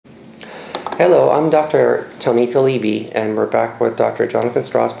Hello, I'm Dr. Tony Talebi, and we're back with Dr. Jonathan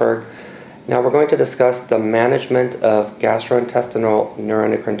Strasberg. Now we're going to discuss the management of gastrointestinal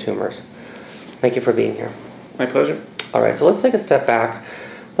neuroendocrine tumors. Thank you for being here. My pleasure. All right, so let's take a step back.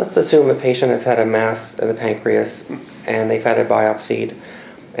 Let's assume a patient has had a mass in the pancreas and they've had it biopsied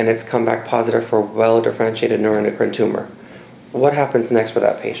and it's come back positive for well-differentiated neuroendocrine tumor. What happens next for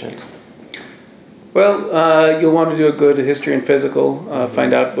that patient? Well, you'll want to do a good history and physical,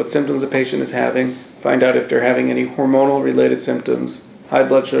 find out what symptoms the patient is having, find out if they're having any hormonal-related symptoms, high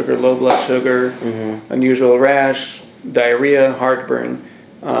blood sugar, low blood sugar, unusual rash, diarrhea, heartburn,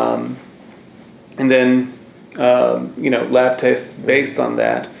 and then lab tests based on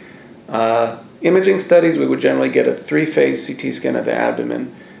that. Imaging studies, we would generally get a 3-phase CT scan of the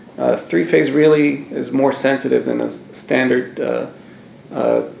abdomen. 3-phase really is more sensitive than a standard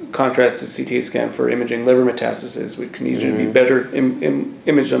contrasted CT scan for imaging liver metastases, which can usually be better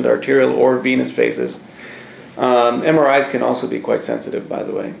imaged under arterial or venous phases. MRIs can also be quite sensitive, by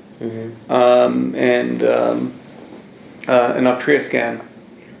the way. And an Octria scan,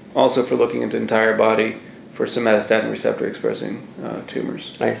 also for looking into the entire body for somatostatin receptor expressing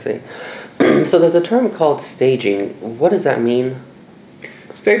tumors. I see. So there's a term called staging. What does that mean?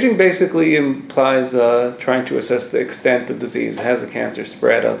 Staging basically implies trying to assess the extent of disease. Has the cancer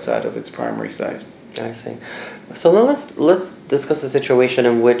spread outside of its primary site? I see. So now let's discuss a situation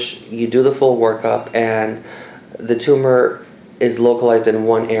in which you do the full workup and the tumor is localized in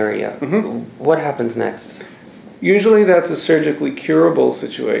one area. What happens next? Usually that's a surgically curable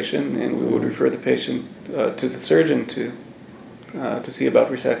situation, and we would refer the patient to the surgeon to see about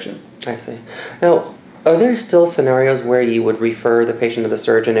resection. I see. Now, are there still scenarios where you would refer the patient to the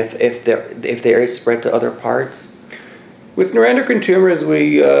surgeon if there is spread to other parts? With neuroendocrine tumors,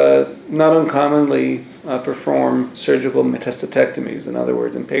 we not uncommonly perform surgical metastatectomies. In other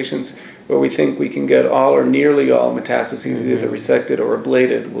words, in patients where we think we can get all or nearly all metastases either resected or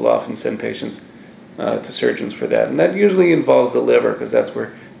ablated, we'll often send patients to surgeons for that. And that usually involves the liver, because that's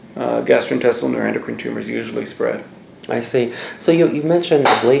where gastrointestinal neuroendocrine tumors usually spread. I see. So you mentioned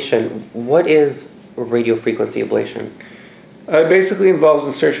ablation. What is radiofrequency ablation? It basically involves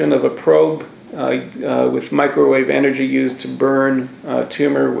insertion of a probe with microwave energy used to burn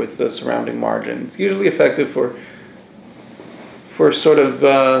tumor with the surrounding margin. It's usually effective for sort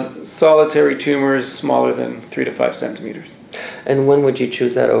of solitary tumors smaller than 3 to 5 centimeters. And when would you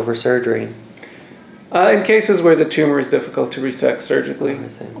choose that over surgery? In cases where the tumor is difficult to resect surgically,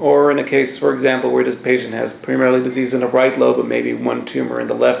 or in a case, for example, where this patient has primarily disease in the right lobe but maybe one tumor in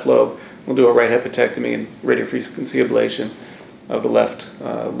the left lobe, we'll do a right hepatectomy and radiofrequency ablation of the left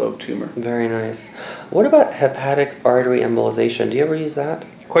lobe tumor. Very nice. What about hepatic artery embolization? Do you ever use that?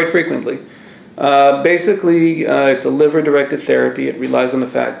 Quite frequently. Basically, it's a liver-directed therapy. It relies on the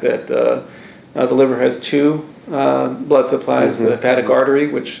fact that the liver has 2 blood supplies, the hepatic artery,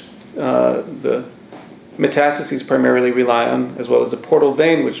 which the metastases primarily rely on, as well as the portal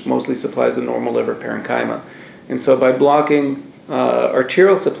vein, which mostly supplies the normal liver parenchyma. And so by blocking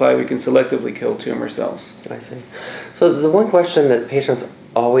arterial supply, we can selectively kill tumor cells. I see. So the one question that patients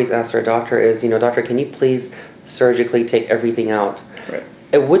always ask their doctor is, doctor, can you please surgically take everything out? Right.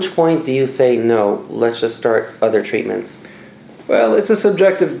 At which point do you say, no, let's just start other treatments? Well, it's a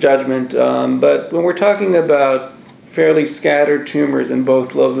subjective judgment, but when we're talking about fairly scattered tumors in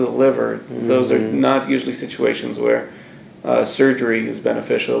both lobes of the liver, those are not usually situations where surgery is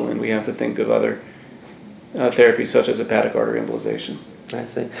beneficial, and we have to think of other therapies such as hepatic artery embolization. I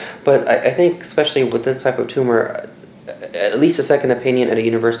see. But I think especially with this type of tumor, at least a second opinion at a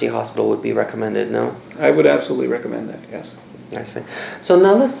university hospital would be recommended, no? I would absolutely recommend that, yes. I see. So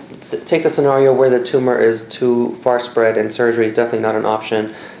now let's take the scenario where the tumor is too far spread and surgery is definitely not an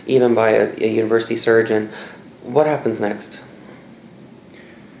option, even by a university surgeon. What happens next?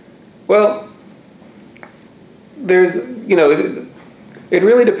 Well, there's, it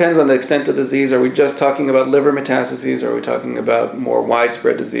really depends on the extent of disease. Are we just talking about liver metastases, or are we talking about more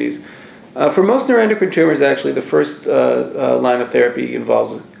widespread disease? For most neuroendocrine tumors, actually, the first line of therapy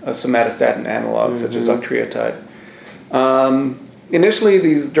involves a somatostatin analog, such as octreotide. Initially,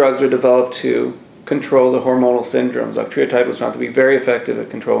 these drugs were developed to control the hormonal syndromes. Octreotide was found to be very effective at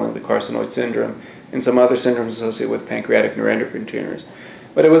controlling the carcinoid syndrome and some other syndromes associated with pancreatic neuroendocrine tumors.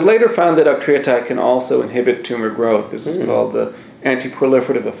 But it was later found that octreotide can also inhibit tumor growth. This is called the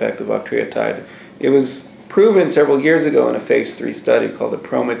anti-proliferative effect of octreotide. It was proven several years ago in a phase 3 study called the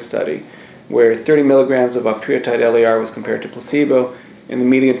PROMID study, where 30 milligrams of octreotide LAR was compared to placebo, and the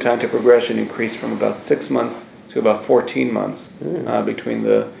median time to progression increased from about 6 months to about 14 months between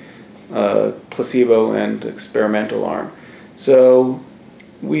the placebo and experimental arm. So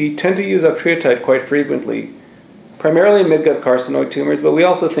we tend to use octreotide quite frequently, primarily in midgut carcinoid tumors, but we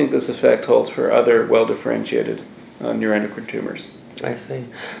also think this effect holds for other well-differentiated neuroendocrine tumors. I see.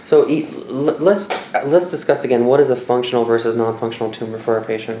 So let's discuss again, what is a functional versus non-functional tumor for our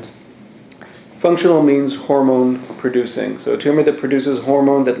patient? Functional means hormone producing. So a tumor that produces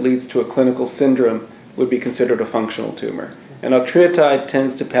hormone that leads to a clinical syndrome would be considered a functional tumor. And octreotide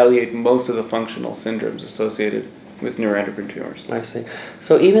tends to palliate most of the functional syndromes associated with neuroendocrine tumors. I see.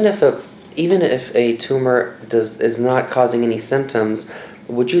 So even if a tumor is not causing any symptoms,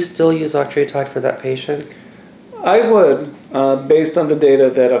 would you still use octreotide for that patient? I would, based on the data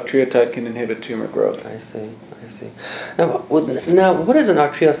that octreotide can inhibit tumor growth. I see. Now, what is an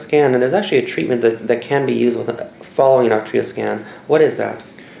octreoscan scan? And there's actually a treatment that can be used following an octreoscan scan. What is that?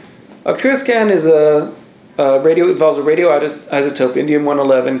 Octreoscan is involves a radioisotope,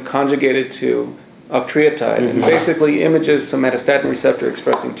 indium-111, conjugated to octreotide, and basically images somatostatin receptor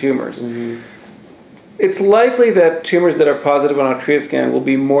expressing tumors. It's likely that tumors that are positive on octreoscan will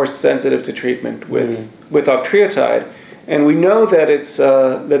be more sensitive to treatment with octreotide. And we know that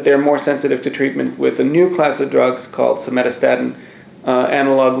that they're more sensitive to treatment with a new class of drugs called somatostatin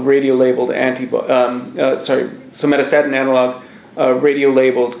analog radiolabeled somatostatin analog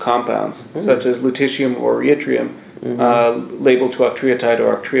radiolabeled compounds such as lutetium or yttrium labeled to octreotide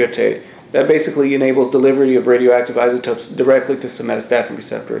or octreotate. That basically enables delivery of radioactive isotopes directly to somatostatin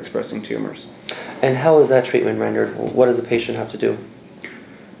receptor expressing tumors. And how is that treatment rendered? What does the patient have to do?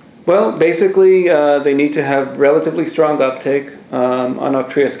 Well, basically, they need to have relatively strong uptake on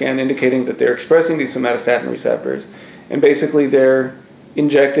octreoscan, indicating that they're expressing these somatostatin receptors. And basically, they're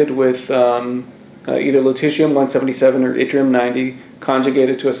injected with either lutetium-177 or yttrium-90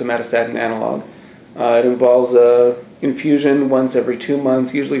 conjugated to a somatostatin analog. It involves infusion once every 2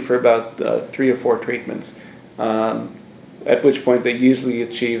 months, usually for about 3 or 4 treatments, at which point they usually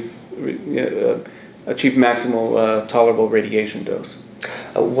achieve maximal tolerable radiation dose.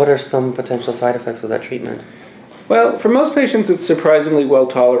 What are some potential side effects of that treatment? Well, for most patients, it's surprisingly well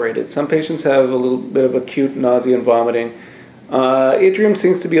tolerated. Some patients have a little bit of acute nausea and vomiting. Yttrium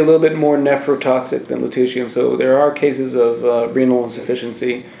seems to be a little bit more nephrotoxic than lutetium, so there are cases of renal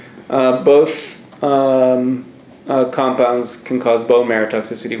insufficiency. Both compounds can cause bone marrow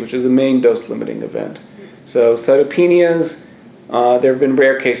toxicity, which is the main dose-limiting event. So cytopenias, there have been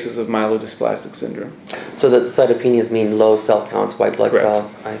rare cases of myelodysplastic syndrome. So the cytopenias mean low cell counts, white blood Correct.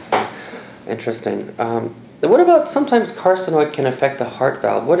 cells. I see. Interesting. What about sometimes carcinoid can affect the heart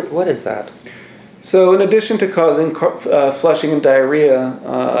valve? What is that? So in addition to causing flushing and diarrhea,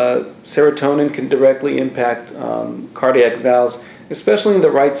 serotonin can directly impact cardiac valves, especially in the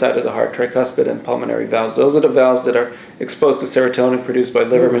right side of the heart, tricuspid and pulmonary valves. Those are the valves that are exposed to serotonin produced by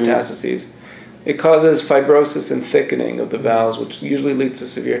liver metastases. It causes fibrosis and thickening of the valves, which usually leads to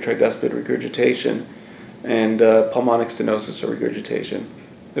severe tricuspid regurgitation and pulmonic stenosis or regurgitation,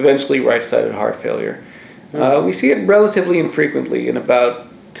 eventually right-sided heart failure. We see it relatively infrequently in about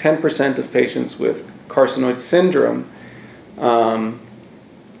 10% of patients with carcinoid syndrome, and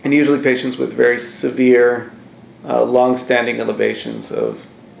usually patients with very severe, long-standing elevations of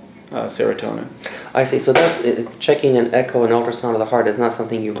serotonin. I see. So that's checking an echo and ultrasound of the heart is not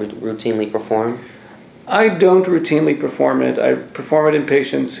something you routinely perform? I don't routinely perform it. I perform it in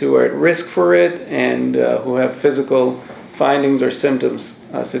patients who are at risk for it and who have physical findings or symptoms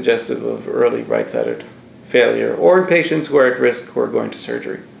suggestive of early right-sided failure, or in patients who are at risk who are going to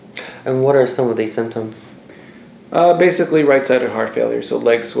surgery. And what are some of these symptoms? Basically right-sided heart failure, so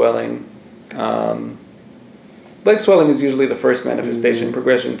leg swelling. Leg swelling is usually the first manifestation,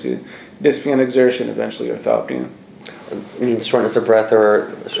 progression to dyspnea and exertion, eventually orthopnea. I mean shortness of breath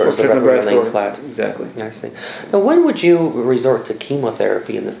or shortness of breath or laying flat? Exactly. I see. Now when would you resort to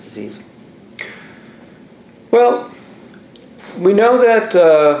chemotherapy in this disease? Well, we know that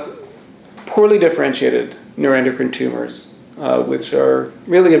poorly differentiated neuroendocrine tumors, which are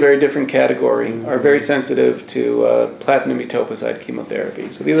really a very different category, are very sensitive to platinum etoposide chemotherapy.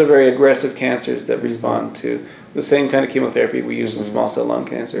 So these are very aggressive cancers that respond to the same kind of chemotherapy we use in small cell lung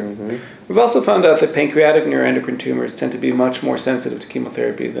cancer. We've also found out that pancreatic neuroendocrine tumors tend to be much more sensitive to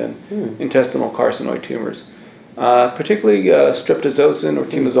chemotherapy than intestinal carcinoid tumors, particularly streptozocin or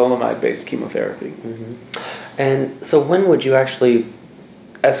temozolomide-based chemotherapy. And so when would you actually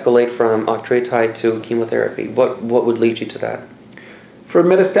escalate from octreotide to chemotherapy? What would lead you to that? For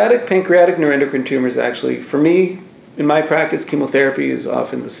metastatic pancreatic neuroendocrine tumors, actually, for me, in my practice, chemotherapy is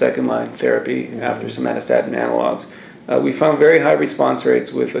often the second-line therapy after somatostatin analogs. We found very high response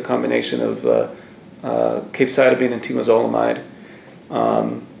rates with a combination of capecitabine and temozolomide.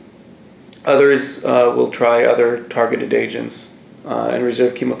 Others will try other targeted agents and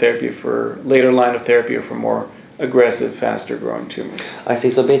reserve chemotherapy for later line of therapy or for more aggressive, faster growing tumors. I see.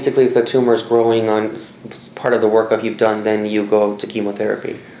 So basically, if the tumor is growing on part of the workup you've done, then you go to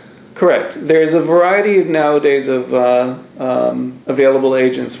chemotherapy. Correct. There's a variety nowadays of available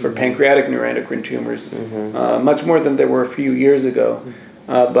agents for pancreatic neuroendocrine tumors, much more than there were a few years ago,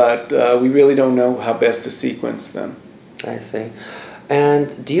 but we really don't know how best to sequence them. I see.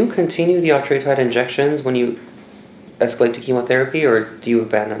 And do you continue the octreotide injections when you escalate to chemotherapy, or do you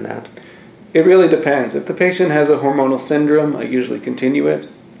abandon that? It really depends. If the patient has a hormonal syndrome, I usually continue it.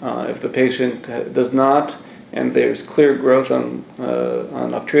 If the patient does not, and there's clear growth on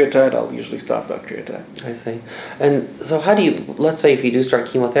octreotide, I'll usually stop the octreotide. I see. And so how do you, let's say if you do start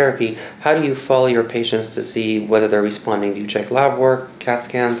chemotherapy, how do you follow your patients to see whether they're responding? Do you check lab work, CAT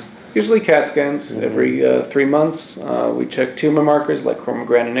scans? Usually CAT scans every 3 months. We check tumor markers like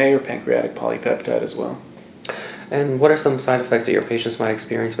chromogranin A or pancreatic polypeptide as well. And what are some side effects that your patients might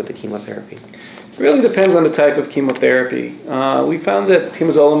experience with the chemotherapy? It really depends on the type of chemotherapy. We found that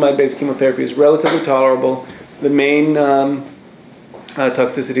temozolomide-based chemotherapy is relatively tolerable. The main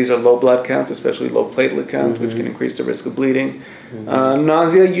toxicities are low blood counts, especially low platelet count, which can increase the risk of bleeding.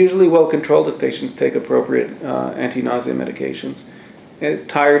 Nausea, usually well controlled if patients take appropriate anti-nausea medications.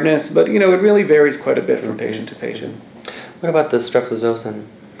 Tiredness, but it really varies quite a bit from patient to patient. What about the streptozocin?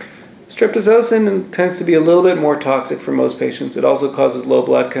 Streptozocin tends to be a little bit more toxic for most patients. It also causes low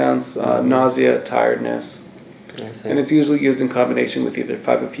blood counts, nausea, tiredness, and it's usually used in combination with either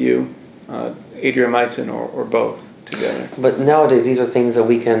 5-FU, adriamycin, or both together. But nowadays, these are things that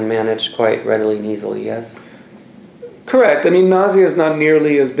we can manage quite readily and easily, yes? Correct. I mean, nausea is not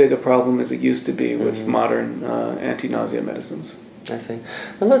nearly as big a problem as it used to be with modern anti-nausea medicines. I see.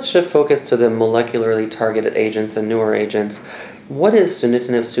 Now let's shift focus to the molecularly targeted agents, the newer agents. What is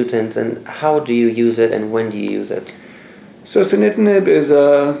sunitinib Sutent, and how do you use it, and when do you use it? So sunitinib is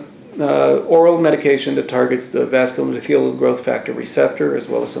a oral medication that targets the vascular endothelial growth factor receptor as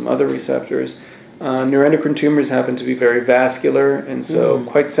well as some other receptors. Neuroendocrine tumors happen to be very vascular and so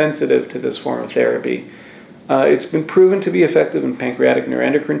quite sensitive to this form of therapy. It's been proven to be effective in pancreatic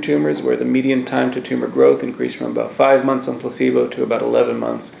neuroendocrine tumors, where the median time to tumor growth increased from about 5 months on placebo to about 11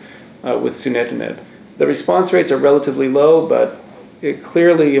 months with sunitinib. The response rates are relatively low, but it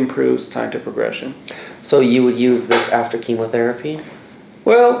clearly improves time to progression. So you would use this after chemotherapy?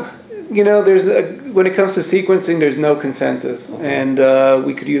 Well, when it comes to sequencing, there's no consensus, and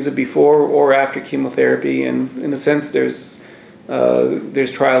we could use it before or after chemotherapy, and in a sense, there's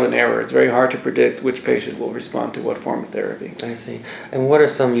trial and error. It's very hard to predict which patient will respond to what form of therapy. I see. And what are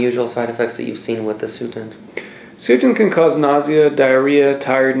some usual side effects that you've seen with the Sutent? Sutent can cause nausea, diarrhea,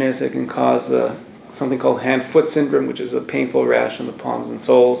 tiredness. It can cause something called hand-foot syndrome, which is a painful rash on the palms and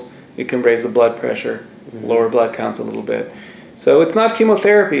soles. It can raise the blood pressure, lower blood counts a little bit. So it's not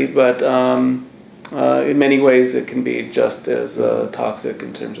chemotherapy, but in many ways it can be just as toxic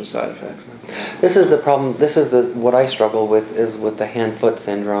in terms of side effects. This is the problem. This is what I struggle with, is with the hand-foot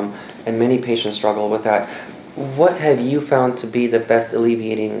syndrome, and many patients struggle with that. What have you found to be the best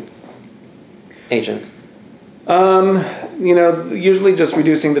alleviating agent? Usually just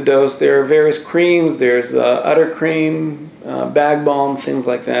reducing the dose. There are various creams. There's udder cream, bag balm, things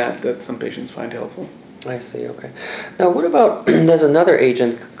like that some patients find helpful. I see, okay. Now what about, there's another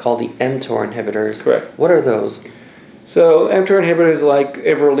agent called the mTOR inhibitors. Correct. What are those? So mTOR inhibitors like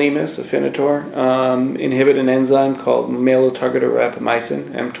everolimus, Afinitor, inhibit an enzyme called mammalotargeted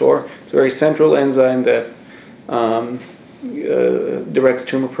rapamycin, mTOR. It's a very central enzyme that directs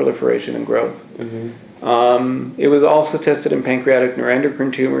tumor proliferation and growth. It was also tested in pancreatic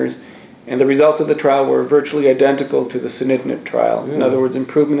neuroendocrine tumors, and the results of the trial were virtually identical to the sunitinib trial. In other words,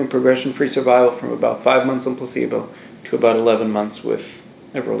 improvement in progression-free survival from about 5 months on placebo to about 11 months with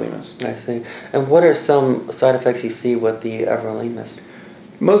everolimus. I see. And what are some side effects you see with the everolimus?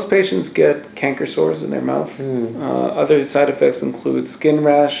 Most patients get canker sores in their mouth. Other side effects include skin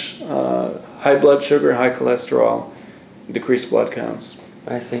rash, high blood sugar, high cholesterol, decreased blood counts.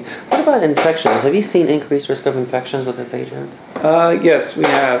 I see. What about infections? Have you seen increased risk of infections with this agent? Yes, we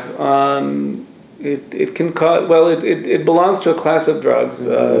have. It can cause, well, it belongs to a class of drugs,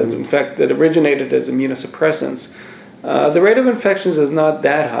 in fact, that originated as immunosuppressants. The rate of infections is not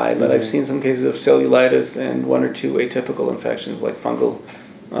that high, but I've seen some cases of cellulitis and 1 or 2 atypical infections like fungal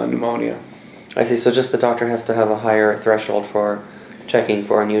pneumonia. I see. So just the doctor has to have a higher threshold for checking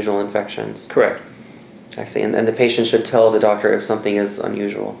for unusual infections. Correct. I see. And the patient should tell the doctor if something is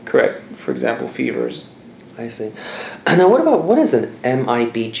unusual. Correct. For example, fevers. I see. Now what is an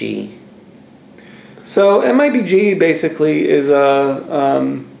MIBG? So MIBG basically is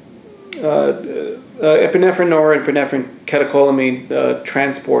a epinephrine norepinephrine catecholamine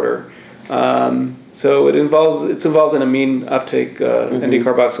transporter. So it's involved in amine uptake and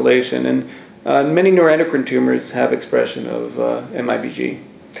decarboxylation, and many neuroendocrine tumors have expression of MIBG.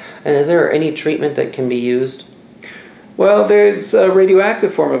 And is there any treatment that can be used? Well, there's a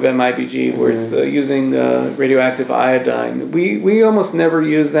radioactive form of MIBG with using radioactive iodine. We almost never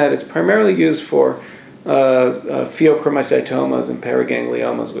use that. It's primarily used for pheochromocytomas and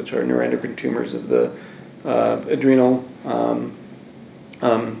paragangliomas, which are neuroendocrine tumors of the adrenal,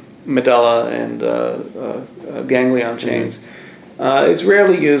 medulla, and ganglion chains. It's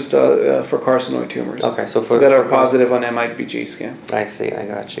rarely used for carcinoid tumors. Okay, so that are positive on MIBG scan. I see, I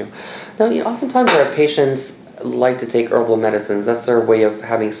got you. Now, oftentimes our patients like to take herbal medicines. That's their way of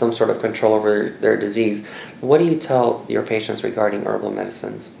having some sort of control over their disease. What do you tell your patients regarding herbal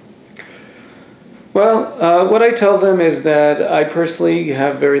medicines? Well, what I tell them is that I personally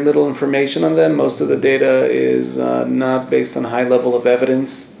have very little information on them. Most of the data is not based on a high level of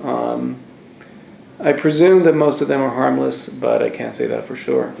evidence. I presume that most of them are harmless, but I can't say that for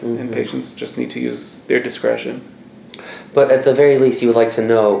sure. And patients just need to use their discretion. But at the very least, you would like to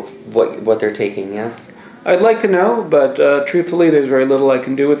know what they're taking, yes? I'd like to know, but truthfully, there's very little I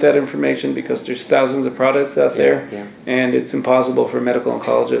can do with that information because there's thousands of products out there, and it's impossible for a medical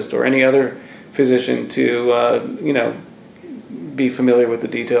oncologist or any other physician to, be familiar with the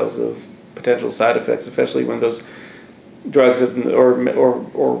details of potential side effects, especially when those drugs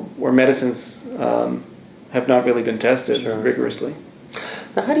or medicines have not really been tested rigorously.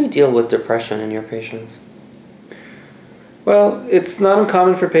 Now, how do you deal with depression in your patients? Well, it's not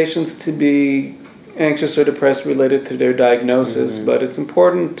uncommon for patients to be anxious or depressed related to their diagnosis, but it's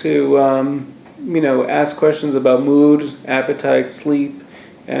important to ask questions about mood, appetite, sleep,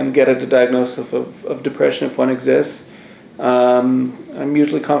 and get at a diagnosis of depression if one exists. I'm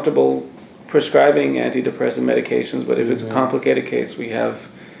usually comfortable prescribing antidepressant medications, but if it's a complicated case, we have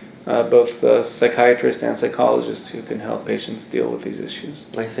both psychiatrists and psychologists who can help patients deal with these issues.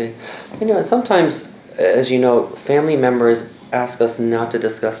 I see. Sometimes, as you know, family members ask us not to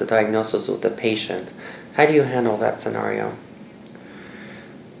discuss the diagnosis with the patient. How do you handle that scenario?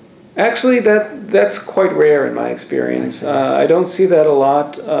 Actually, that's quite rare in my experience. I don't see that a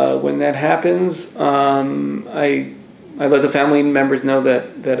lot. When that happens, I let the family members know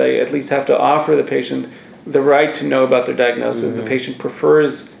that I at least have to offer the patient the right to know about their diagnosis. If the patient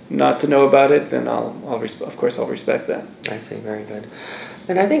prefers not to know about it, then of course I'll respect that. I see, very good.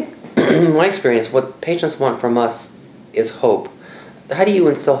 And I think, in my experience, what patients want from us is hope. How do you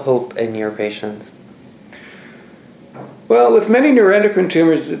instill hope in your patients? Well, with many neuroendocrine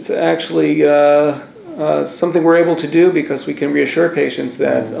tumors, it's actually something we're able to do because we can reassure patients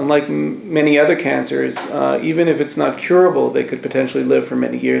that, unlike many other cancers, even if it's not curable, they could potentially live for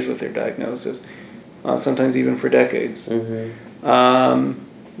many years with their diagnosis, sometimes even for decades.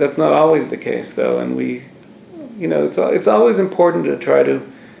 That's not always the case, though, and it's always important to try to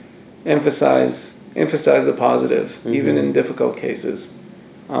emphasize the positive, even in difficult cases.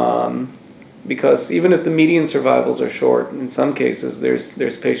 Because even if the median survivals are short, in some cases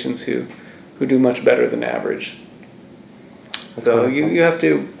there's patients who do much better than average. So you have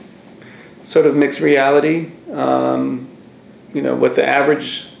to sort of mix reality, what the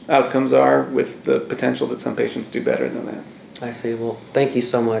average outcomes are with the potential that some patients do better than that. I see. Well, thank you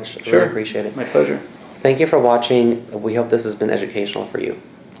so much. Sure. Really appreciate it. My pleasure. Thank you for watching. We hope this has been educational for you.